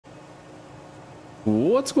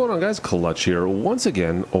What's going on, guys? Klutch here once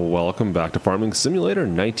again. Welcome back to Farming Simulator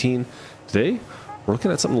 19. Today we're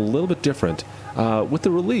looking at something a little bit different. With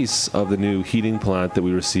the release of the new heating plant that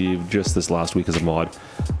we received just this last week as a mod,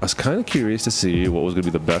 I was kind of curious to see what was going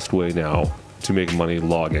to be the best way now to make money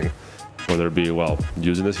logging. Whether it be, well,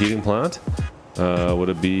 using this heating plant, would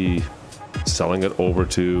it be selling it over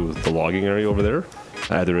to the logging area over there,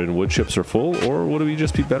 either in wood chips or full, or would we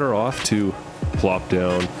just be better off to plop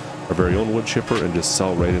down our very own wood chipper and just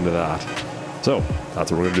sell right into that? So that's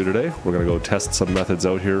what we're going to do today. We're going to go test some methods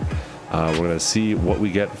out here. We're going to see what we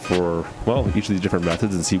get for, well, each of these different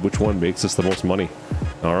methods and see which one makes us the most money.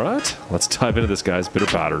 All right, let's dive into this, guys. Bitter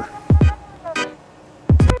patter.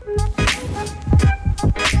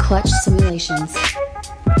 Klutch simulations.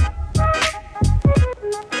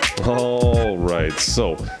 All right,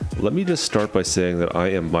 so let me just start by saying that I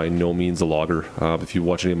am by no means a logger. If you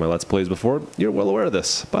watched any of my Let's Plays before, you're well aware of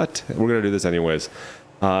this, but we're going to do this anyways.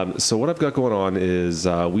 So what I've got going on is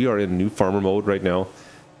we are in new farmer mode right now.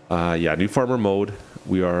 New farmer mode.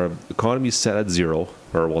 We are economy set at 0,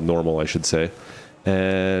 or well, normal, I should say.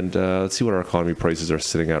 And let's see what our economy prices are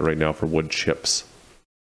sitting at right now for wood chips.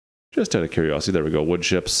 Just out of curiosity, there we go. Wood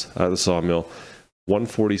chips out of the sawmill,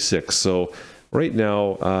 146. So right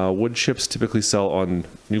now, wood chips typically sell on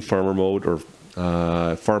new farmer mode or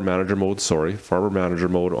farm manager mode. Sorry, farmer manager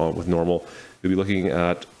mode on with normal. You'll be looking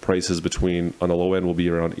at prices between, on the low end will be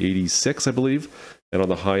around 86, I believe, and on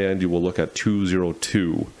the high end you will look at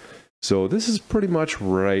 202. So this is pretty much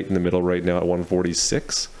right in the middle right now at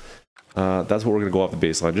 146. That's what we're going to go off the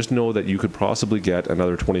baseline. Just know that you could possibly get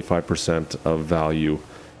another 25% of value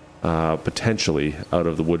potentially out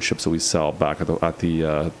of the wood chips that we sell back at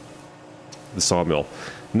the sawmill.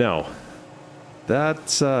 Now,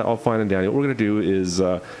 that's all fine and dandy. What we're going to do is,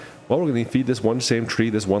 well, we're going to feed this one same tree,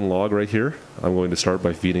 this one log right here. I'm going to start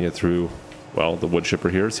by feeding it through, well, the wood chipper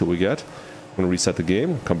here, see what we get. I'm going to reset the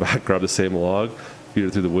game, come back, grab the same log, feed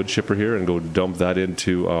it through the wood chipper here, and go dump that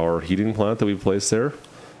into our heating plant that we placed there.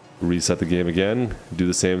 Reset the game again, do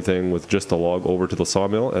the same thing with just the log over to the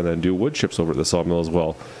sawmill, and then do wood chips over at the sawmill as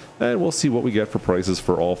well. And we'll see what we get for prices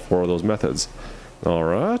for all 4 of those methods. All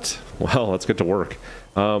right, well, let's get to work.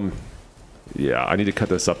 Yeah, I need to cut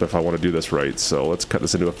this up if I want to do this right, so let's cut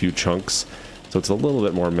this into a few chunks so it's a little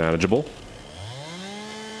bit more manageable.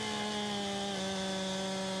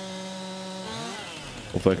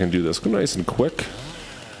 Hopefully I can do this nice and quick.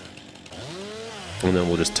 And then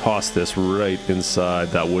we'll just toss this right inside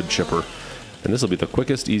that wood chipper. And this will be the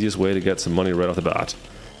quickest, easiest way to get some money right off the bat.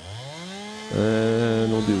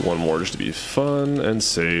 And we'll do one more just to be fun and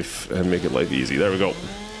safe and make it life easy. There we go.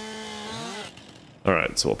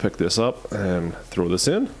 Alright, so we'll pick this up and throw this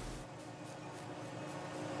in.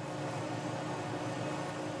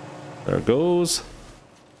 There it goes.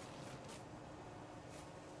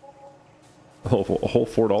 Oh, a whole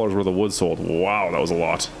 $4 worth of wood sold. Wow, that was a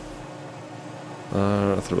lot.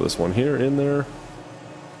 Throw this one here in there.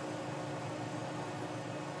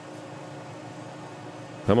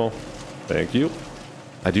 Come on. Thank you.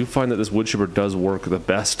 I do find that this wood chipper does work the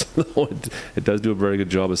best. It does do a very good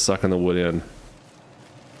job of sucking the wood in.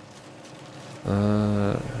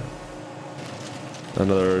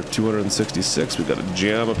 Another 266. We got a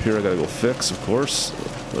jam up here I gotta go fix, of course.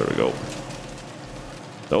 There we go.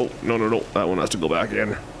 Oh, no. That one has to go back in.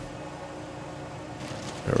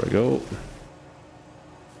 There we go.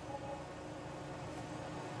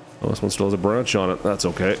 Oh, this one still has a branch on it. That's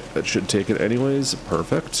okay. It should take it anyways.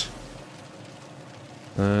 Perfect.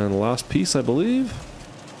 And the last piece, I believe.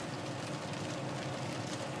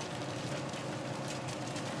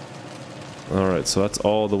 Alright, so that's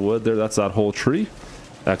all the wood there. That's that whole tree.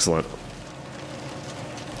 Excellent.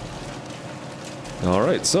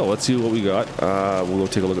 Alright, so let's see what we got. We'll go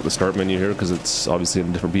take a look at the start menu here because it's obviously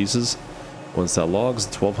in different pieces. Once that logs,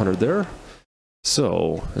 1200 there.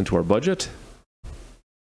 So, into our budget.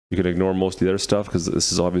 You can ignore most of the other stuff because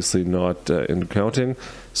this is obviously not in counting.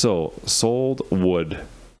 So, sold wood,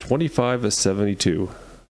 25.72.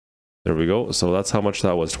 There we go. So that's how much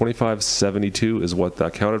that was. 25.72 is what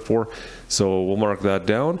that counted for. So we'll mark that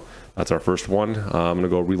down. That's our first one. I'm going to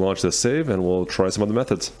go relaunch this save and we'll try some other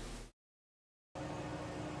methods.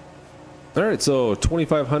 All right, so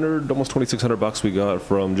 2,500, almost 2,600 bucks we got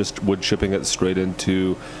from just wood chipping it straight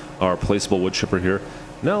into our placeable wood chipper here.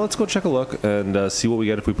 Now let's go check a look and see what we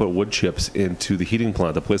get if we put wood chips into the heating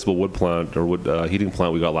plant, the placeable wood plant or wood heating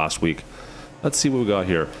plant we got last week. Let's see what we got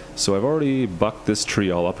here. So I've already bucked this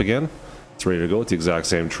tree all up again. It's ready to go. It's the exact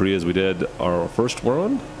same tree as we did our first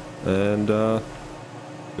one. And go,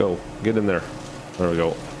 get in there. There we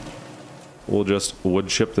go. We'll just wood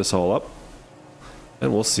chip this all up.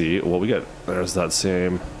 And we'll see what we get. There's that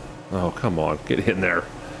same... Oh, come on. Get in there.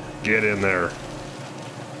 Get in there.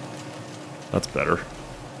 That's better.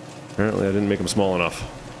 Apparently I didn't make them small enough.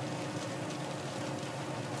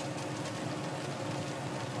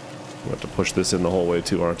 I'm going to have to push this in the whole way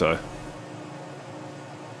too, aren't I?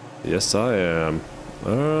 Yes, I am.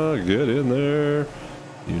 Get in there.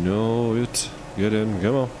 You know it. Get in.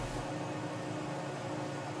 Come on.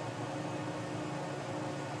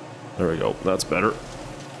 There we go. That's better.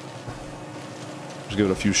 Just give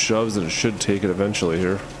it a few shoves and it should take it eventually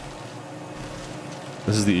here.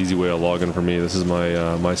 This is the easy way of logging for me. This is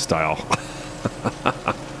my my style.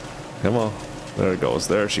 Come on. There it goes.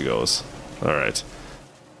 There she goes. All right.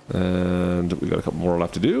 And we got a couple more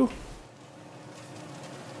left to do.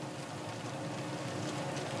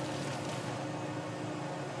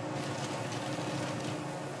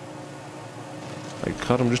 I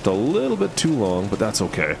cut them just a little bit too long, but that's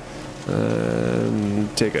okay.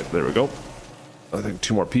 And take it. There we go. I think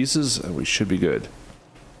 2 more pieces and we should be good.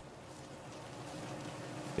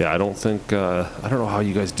 Yeah, I don't think, I don't know how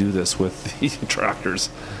you guys do this with the tractors.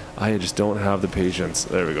 I just don't have the patience.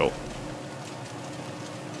 There we go.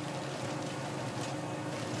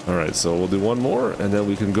 Alright, so we'll do one more and then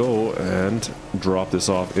we can go and drop this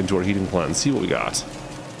off into our heating plant and see what we got.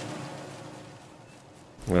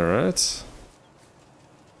 Alright.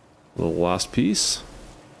 The last piece.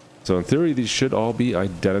 So in theory, these should all be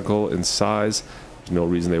identical in size. There's no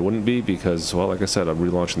reason they wouldn't be because, well, like I said, I'm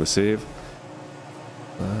relaunching the save.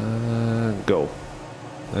 Go.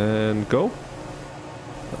 And go.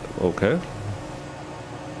 Okay.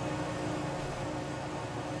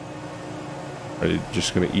 Are you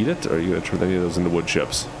just going to eat it, or are you going to turn any of those into wood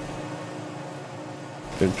chips?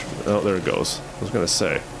 Oh, there it goes. I was going to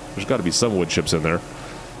say, there's got to be some wood chips in there.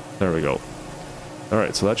 There we go.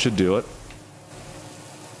 Alright, so that should do it.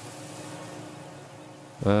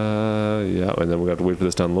 Yeah, and then we have to wait for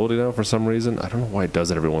this to unload it now for some reason. I don't know why it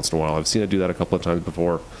does it every once in a while. I've seen it do that a couple of times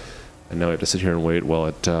before. And now I have to sit here and wait while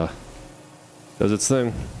it does its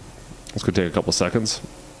thing. It's going to take a couple seconds.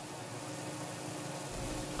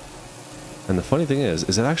 And the funny thing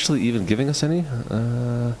is it actually even giving us any?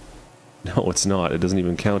 No, it's not. It doesn't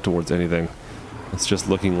even count towards anything. It's just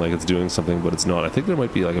looking like it's doing something, but it's not. I think there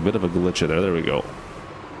might be like a bit of a glitch in there. There we go.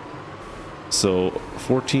 So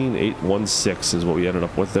 14,816 is what we ended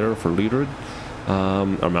up with there for liter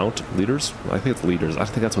amount. Liters? I think it's liters. I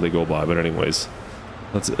think that's what they go by, but anyways.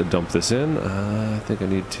 Let's dump this in. I think I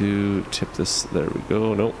need to tip this. There we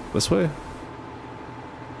go. Nope, this way.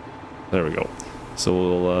 There we go. So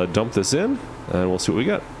we'll dump this in, and we'll see what we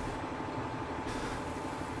get.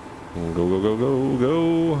 Go, go, go, go,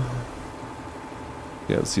 go.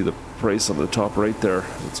 Yeah, see the price on the top right there.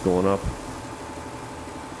 It's going up.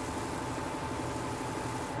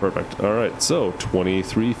 Perfect. All right, so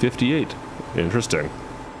 23.58. Interesting.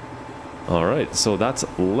 All right, so that's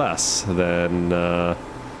less than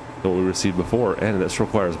what we received before, and this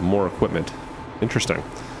requires more equipment. Interesting.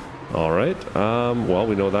 All right. Well,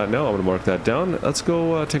 we know that now. I'm going to mark that down. Let's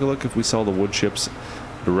go take a look if we sell the wood chips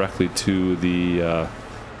directly to the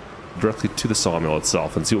sawmill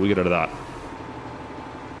itself, and see what we get out of that.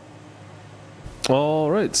 All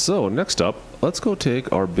right. So next up, let's go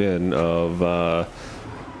take our bin of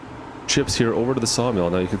chips here over to the sawmill.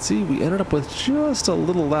 Now you can see we ended up with just a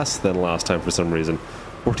little less than last time for some reason.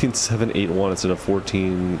 14,781 instead of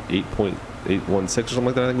 14,8.816 or something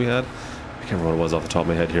like that. I think we had. I can't remember what it was off the top of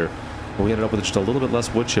my head here. But we ended up with just a little bit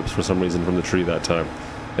less wood chips for some reason from the tree that time.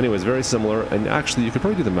 Anyways, very similar. And actually, you could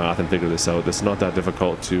probably do the math and figure this out. It's not that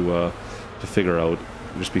difficult to figure out,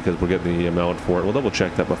 just because we're getting the amount for it. We'll double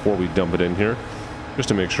check that before we dump it in here, just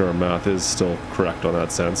to make sure our math is still correct on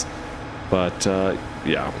that sense. But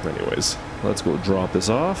yeah, anyways, let's go drop this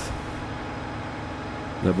off.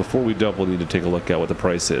 Now before we dump, we'll need to take a look at what the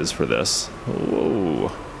price is for this.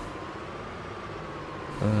 Whoa.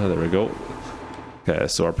 There we go. Okay,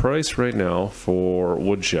 so our price right now for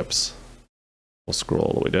wood chips, we'll scroll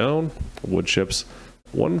all the way down. Wood chips,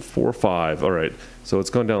 145. All right, so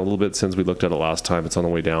it's gone down a little bit since we looked at it last time. It's on the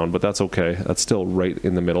way down, but that's okay. That's still right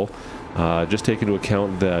in the middle. Just take into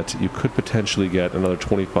account that you could potentially get another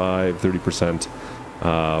 25-30%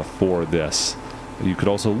 for this. You could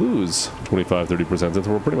also lose 25-30% since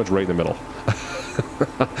we're pretty much right in the middle.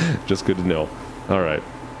 Just good to know. All right,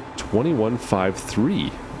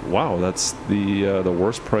 21.53. Wow, that's the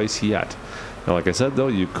worst price yet. Now, like I said, though,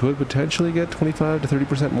 you could potentially get 25 to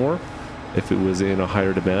 30% more if it was in a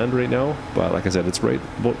higher demand right now. But like I said, it's right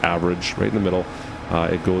about average, right in the middle.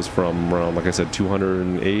 It goes from around, like I said,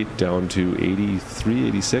 208 down to 83,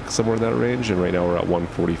 86, somewhere in that range. And right now we're at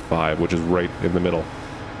 145, which is right in the middle.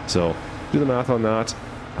 So do the math on that.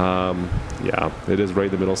 Yeah, it is right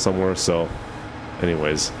in the middle somewhere. So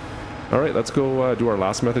anyways, all right, let's go do our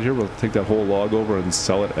last method here. We'll take that whole log over and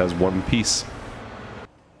sell it as one piece.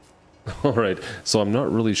 All right, so I'm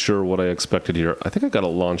not really sure what I expected here. I think I got it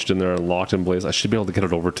launched in there and locked in place. I should be able to get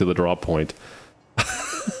it over to the drop point.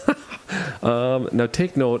 Now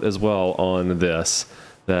take note as well on this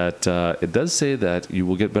that it does say that you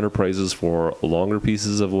will get better prices for longer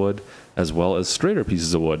pieces of wood as well as straighter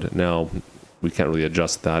pieces of wood. Now we can't really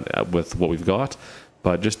adjust that with what we've got,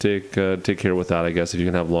 but just take care with that. I guess if you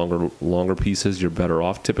can have longer pieces, you're better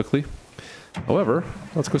off typically. However,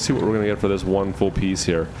 let's go see what we're going to get for this one full piece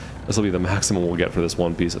here. This will be the maximum we'll get for this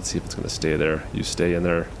one piece. Let's see if it's going to stay there. You stay in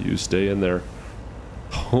there. You stay in there.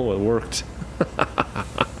 Oh, it worked.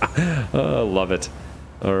 Love it.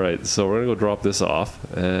 All right, so we're going to go drop this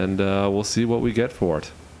off, and we'll see what we get for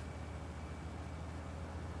it.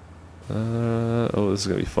 Oh, this is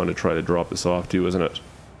going to be fun to try to drop this off too, isn't it?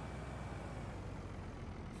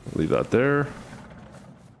 Leave that there.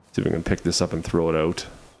 See if we can pick this up and throw it out.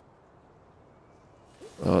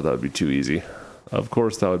 Oh, that would be too easy. Of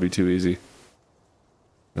course, that would be too easy.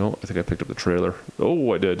 No, I think I picked up the trailer.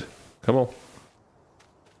 Oh, I did. Come on.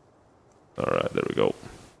 Alright, there we go.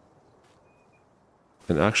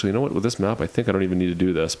 And actually, you know what? With this map, I think I don't even need to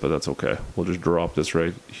do this, but that's okay. We'll just drop this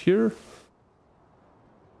right here.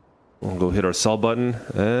 We'll go hit our sell button,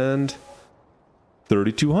 and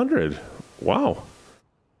 3,200. Wow.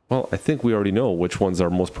 Well, I think we already know which ones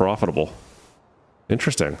are most profitable.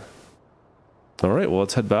 Interesting. Alright, well,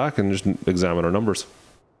 let's head back and just examine our numbers.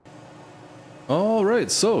 Alright,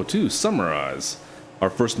 so to summarize, our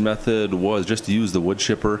first method was just to use the wood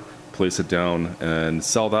chipper, place it down, and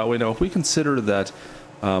sell that way. Now, if we consider that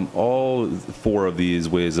all four of these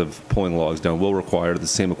ways of pulling logs down will require the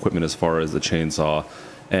same equipment as far as the chainsaw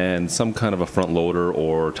and some kind of a front loader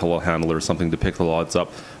or telehandler or something to pick the logs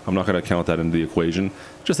up, I'm not going to count that into the equation.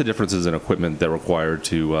 Just the differences in equipment that are required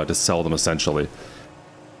to sell them essentially.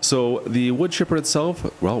 So the wood chipper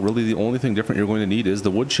itself, well, really the only thing different you're going to need is the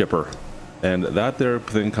wood chipper, and that there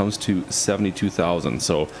thing comes to 72,000.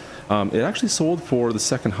 So it actually sold for the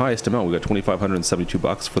second highest amount. We got 2,572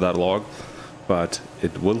 bucks for that log, but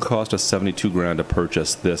it will cost us 72 grand to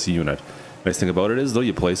purchase this unit. Nice thing about it is though,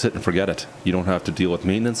 you place it and forget it. You don't have to deal with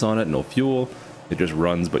maintenance on it, no fuel. It just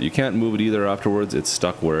runs, but you can't move it either afterwards. It's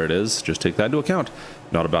stuck where it is. Just take that into account.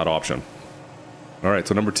 Not a bad option. All right,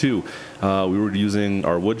 so number two, we were using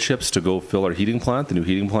our wood chips to go fill our heating plant, the new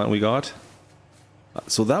heating plant we got.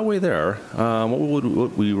 So that way there,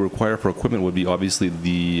 what we require for equipment would be obviously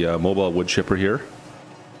the mobile wood chipper here.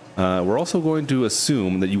 We're also going to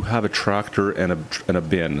assume that you have a tractor and a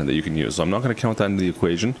bin that you can use. So I'm not going to count that into the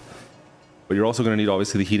equation, but you're also going to need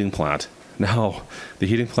obviously the heating plant. Now, the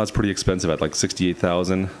heating plant's pretty expensive at like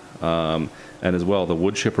 68,000, and as well, the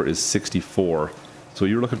wood chipper is 64. So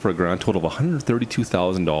you're looking for a grand total of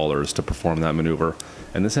 $132,000 to perform that maneuver,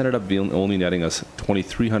 and this ended up being only netting us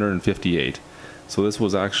 $2,358. So this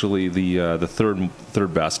was actually the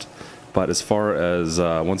third best. But as far as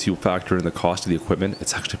once you factor in the cost of the equipment,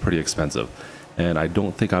 it's actually pretty expensive, and I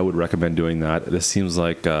don't think I would recommend doing that. This seems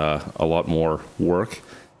like a lot more work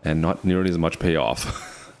and not nearly as much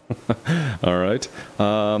payoff. All right,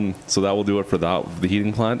 so that will do it for that. The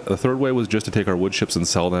heating plant. The third way was just to take our wood chips and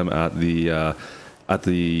sell them at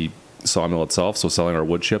the sawmill itself, so selling our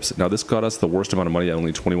wood chips. Now this got us the worst amount of money at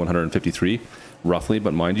only $2,153 roughly,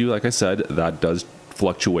 but mind you, like I said, that does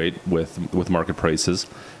fluctuate with market prices,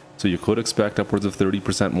 so you could expect upwards of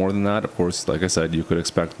 30% more than that. Of course, like I said, you could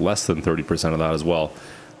expect less than 30% of that as well.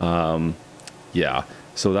 Yeah,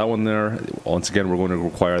 so that one there, once again, we're going to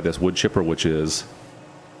require this wood chipper, which is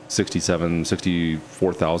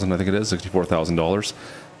 $64,000, I think it is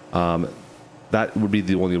 $64,000. That would be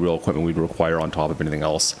the only real equipment we'd require on top of anything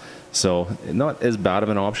else. So not as bad of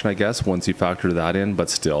an option, I guess, once you factor that in, but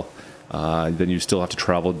still. Then you still have to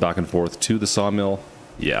travel back and forth to the sawmill.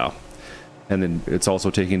 Yeah. And then it's also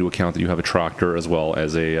taking into account that you have a tractor as well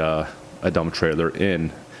as a dump trailer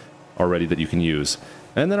in already that you can use.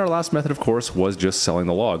 And then our last method, of course, was just selling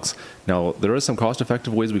the logs. Now, there is some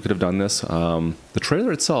cost-effective ways we could have done this. The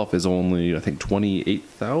trailer itself is only, I think,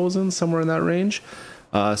 $28,000, somewhere in that range.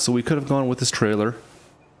 So we could have gone with this trailer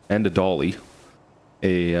and a dolly,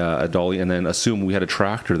 and then assume we had a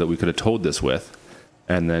tractor that we could have towed this with,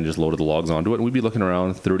 and then just loaded the logs onto it, and we'd be looking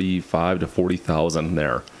around 35 to 40,000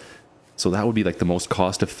 there. So that would be like the most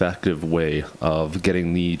cost-effective way of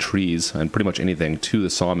getting the trees and pretty much anything to the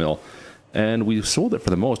sawmill. And we sold it for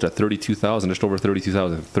the most at 32,000, just over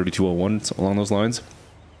 32,000, 3201 along those lines.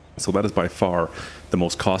 So that is by far the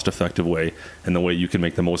most cost-effective way and the way you can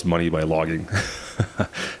make the most money by logging.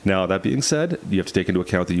 Now, that being said, you have to take into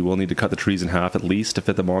account that you will need to cut the trees in half at least to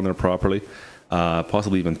fit them on there properly,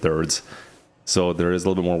 possibly even thirds. So there is a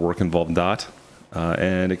little bit more work involved in that.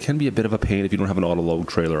 And it can be a bit of a pain if you don't have an auto-load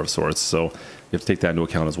trailer of sorts. So you have to take that into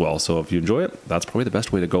account as well. So if you enjoy it, that's probably the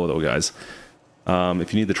best way to go though, guys.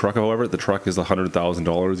 If you need the truck, however, the truck is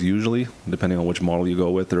 $100,000 usually, depending on which model you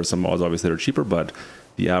go with. There are some mods obviously that are cheaper, but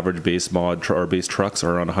the average base mod or base trucks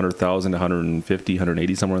are around 100,000 to 150,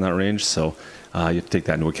 180, somewhere in that range. So you have to take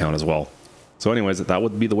that into account as well. So anyways, that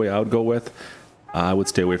would be the way I would go with. I would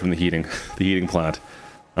stay away from the heating plant.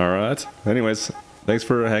 All right. Anyways, thanks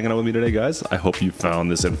for hanging out with me today, guys. I hope you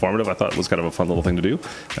found this informative. I thought it was kind of a fun little thing to do.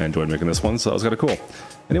 I enjoyed making this one, so that was kind of cool.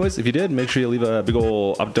 Anyways, if you did, make sure you leave a big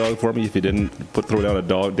ol' up dog for me. If you didn't, throw down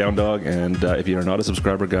a down dog. And if you're not a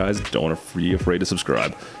subscriber, guys, don't be afraid to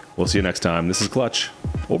subscribe. We'll see you next time. This is Klutch.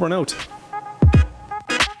 Over and out.